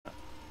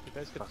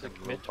You guys could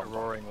commit to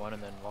roaring one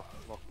and then lock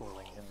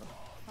balling in.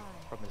 The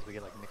problem is we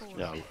get like mixed.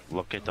 Yeah,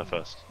 locator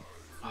first.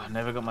 Oh, I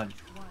never got my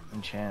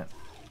enchant.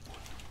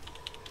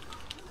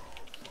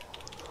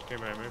 Okay,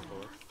 man, move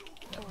forward.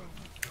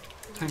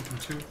 Tank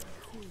and 2.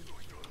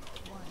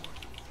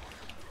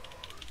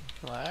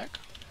 Lag.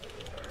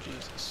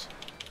 Jesus.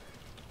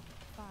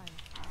 5,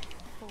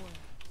 4,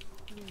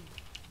 3,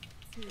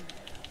 2,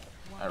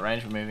 1. At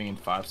range, we're moving in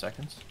 5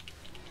 seconds.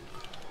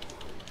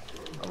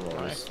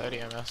 Nice, 30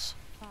 MS.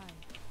 5,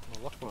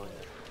 We'll lock balling.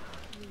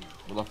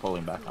 We're lock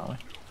balling back, aren't we?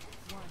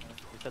 1.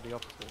 We said the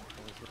opposite.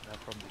 Always wouldn't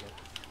have problems again.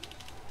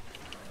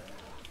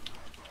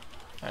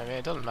 I mean,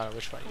 it doesn't matter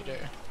which one you do.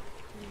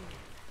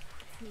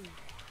 3, 2,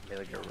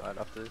 Melee go right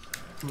after this.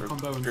 Can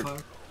combo in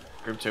 5.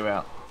 Group 2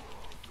 out.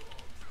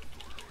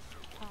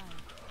 5,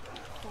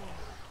 4,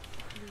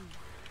 3,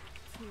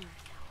 2,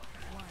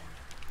 1.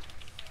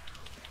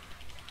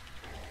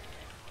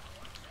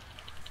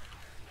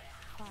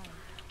 5,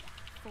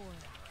 4,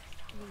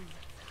 3,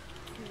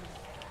 2,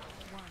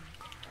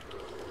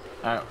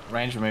 1. Alright,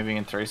 range, we're moving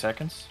in 3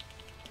 seconds.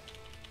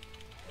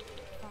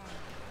 5,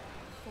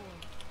 4,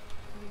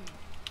 3,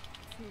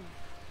 2,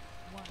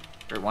 1.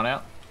 Group 1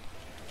 out.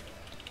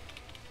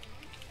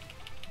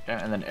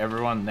 Okay, and then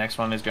everyone, next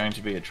one is going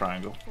to be a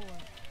triangle.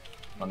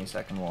 4,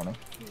 20-second warning.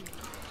 2,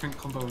 Tank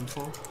combo in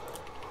 4. 5,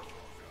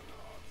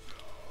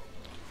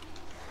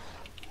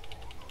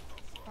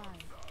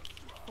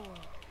 4,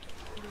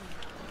 3,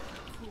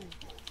 2,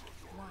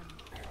 1.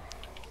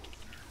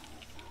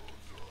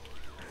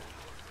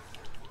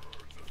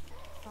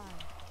 5,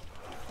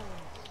 4,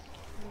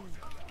 3,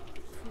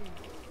 2,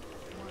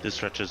 1. This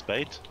stretches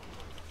bait.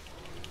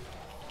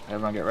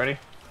 Everyone get ready.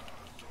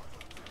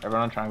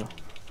 Everyone on triangle.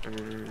 4, 3,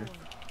 2, 1.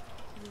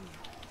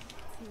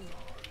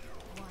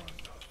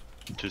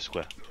 2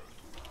 square.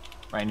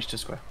 Range to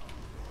square.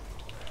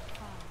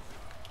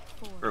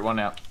 5, 4, Group 1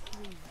 out.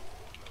 3,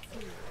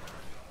 2,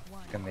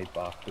 1. Can need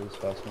buff for this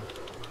first one.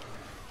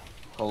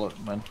 Call it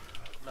when.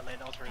 Melee,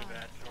 that was really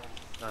bad.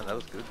 No, that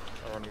was good.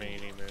 I want to mean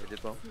We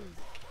did well. 2,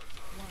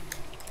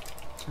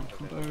 1. Tank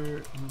combo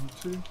and then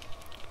 2.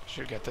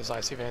 Should get those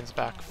icy veins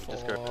back for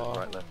Just go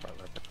right, left, right,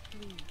 left.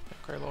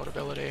 3, Necrolord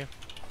ability.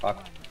 Fuck.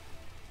 1.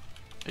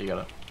 You got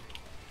it.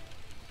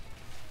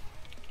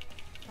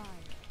 5,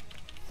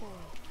 4,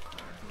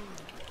 3,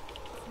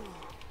 2,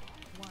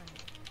 1.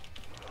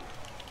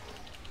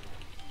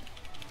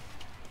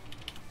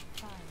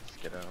 5, Let's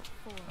get out.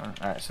 4,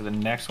 Alright, so the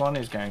next one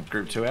is going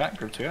group 2 out,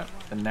 group 2 out.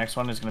 The next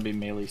one is going to be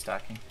melee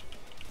stacking.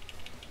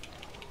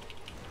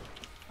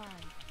 5,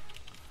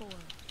 4,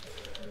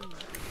 3,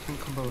 Tank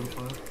combo in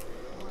 5. 1.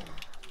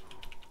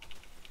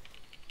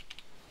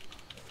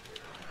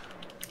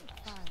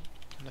 5,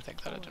 And I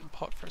think that it didn't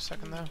pop for a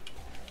second there.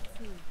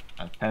 2,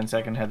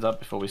 10-second heads up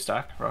before we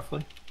stack,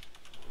 roughly.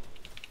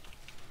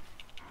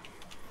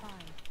 5,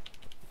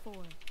 4,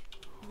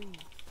 3,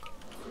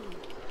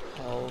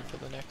 2, Hold for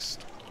the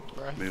next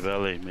breath. Move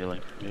early, melee.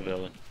 Move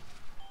early.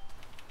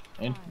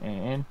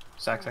 In.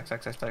 Stack.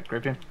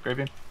 Grip him. 2,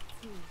 1.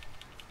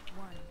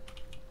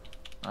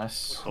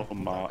 Nice. Oh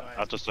my,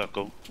 out of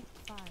circle.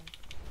 5,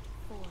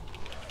 4,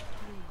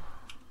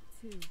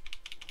 3, 2,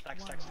 Stack,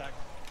 stack, stack.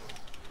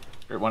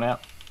 Group 1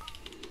 out.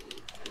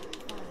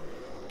 5,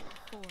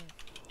 4,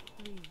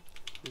 3,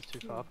 Is too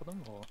far for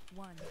them, or?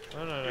 1.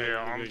 No,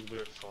 Yeah, I'm good.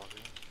 good for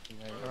it.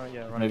 Yeah, alright,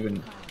 yeah, right.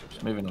 Moving,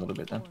 just moving a little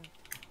bit then. Tank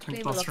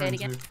Maybe plus look at it range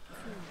again. 2.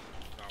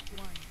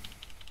 2, 1.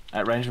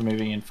 At range, we're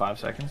moving in 5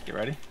 seconds. Get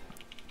ready.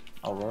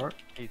 I'll roar it.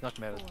 He's not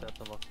mad at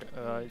the lock.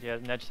 Yeah,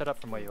 Ned, set up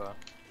from where you are.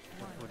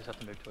 We'll just have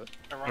to move to it.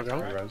 Around, Okay.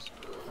 around. Res.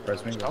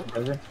 Res me.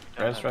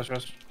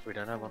 Rest. We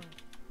don't have one.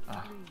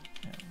 Ah,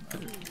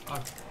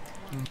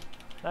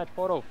 Ned,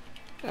 portal!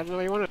 I don't know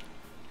where you want it.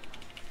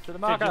 To the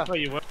Marker. marker! Just where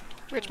you want.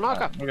 Which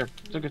marker? we're good.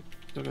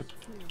 Still good.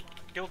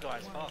 Kill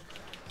guys, fuck.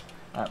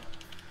 Alright.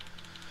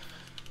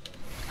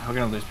 We're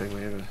gonna lose people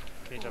here,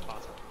 Ninja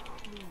pass.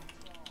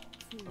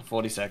 but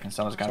 40 seconds.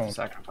 Someone's going to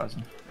sacrifice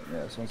him.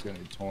 Yeah, someone's gonna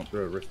need taunt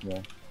through a rift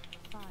wall.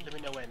 Let me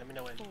know when, let me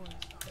know when. 4,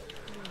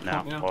 3,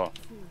 Now. Yeah. Oh,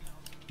 2, 1.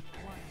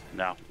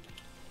 now.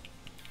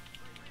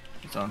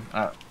 It's on.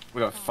 Alright,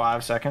 we got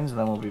 5 seconds and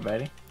then we'll be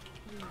baiting.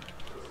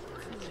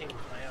 team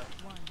player.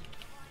 1.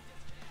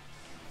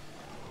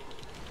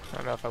 I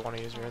don't know if I want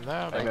to use her in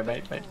there.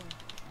 Bait.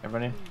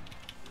 Everyone in. 2,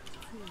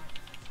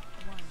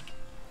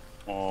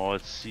 1. Oh,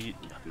 it's see.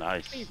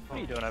 Nice. What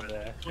are you doing over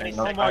there? Okay,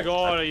 Oh no, my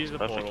god, I used the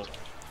Perfect. portal.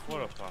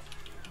 What a fuck.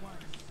 1.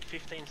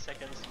 15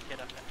 seconds, get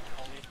up and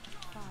hold it.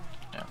 5,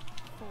 Yeah.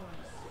 4,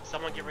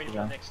 Someone get ready for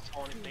Yeah. the next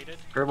taunt if needed.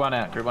 Group 1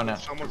 out. Group 1 out.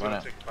 Someone's Group 1 gonna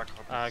out. take it back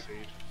up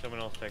someone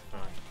else take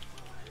mine.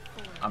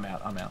 4, I'm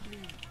out. 3,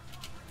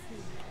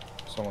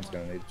 2, Someone's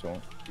gonna need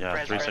taunt. Yeah,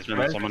 Res, 3 res, seconds.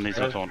 res, Someone needs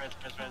a res. taunt.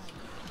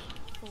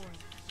 4,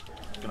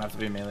 It's gonna have to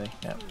be melee.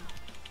 Yeah. 2,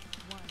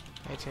 1.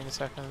 18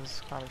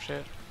 seconds, kind of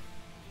shit.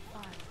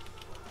 5,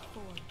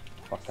 4,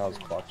 Fuck, that was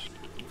clutch.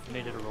 You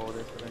needed to roll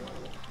this, I think.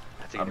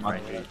 I think it's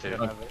right here, too.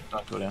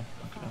 Don't go down.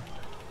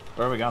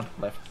 Where are we going?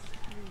 Left.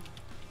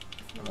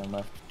 3, And then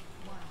left.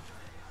 1.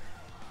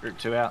 Group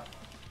 2 out.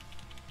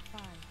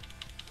 5,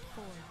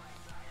 4,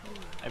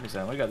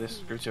 8%. We got this.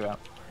 Group 2 out.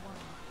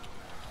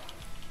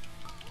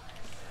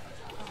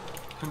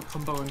 Pink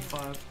combo in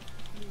 5.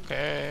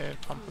 Okay,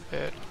 pump a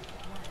bit.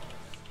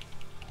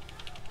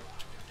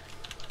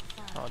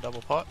 Oh,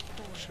 double pot.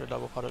 Should have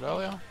double potted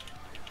earlier.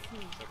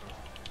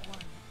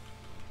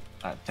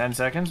 Alright, 10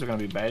 seconds. We're gonna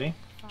be baiting.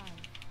 5,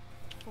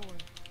 4,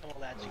 Come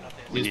on, lads, you got We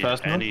this. Use need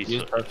personal. any Use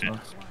sort- personal.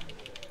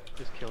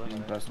 Just kill him.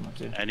 Use personal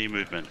too. Any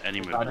movement, any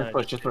Ah, movement. just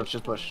push, just push,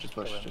 just push, just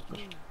push, just push.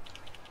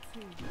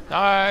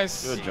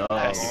 Nice! Good job.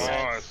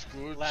 Lads,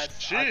 good lads,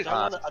 shit.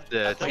 I don't The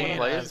wanna, team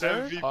players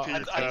there? MVP, Oh, I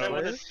don't guys.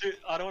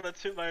 want to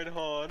toot my own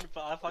horn,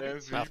 but I fucking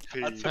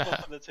MVP. I took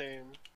one for the team.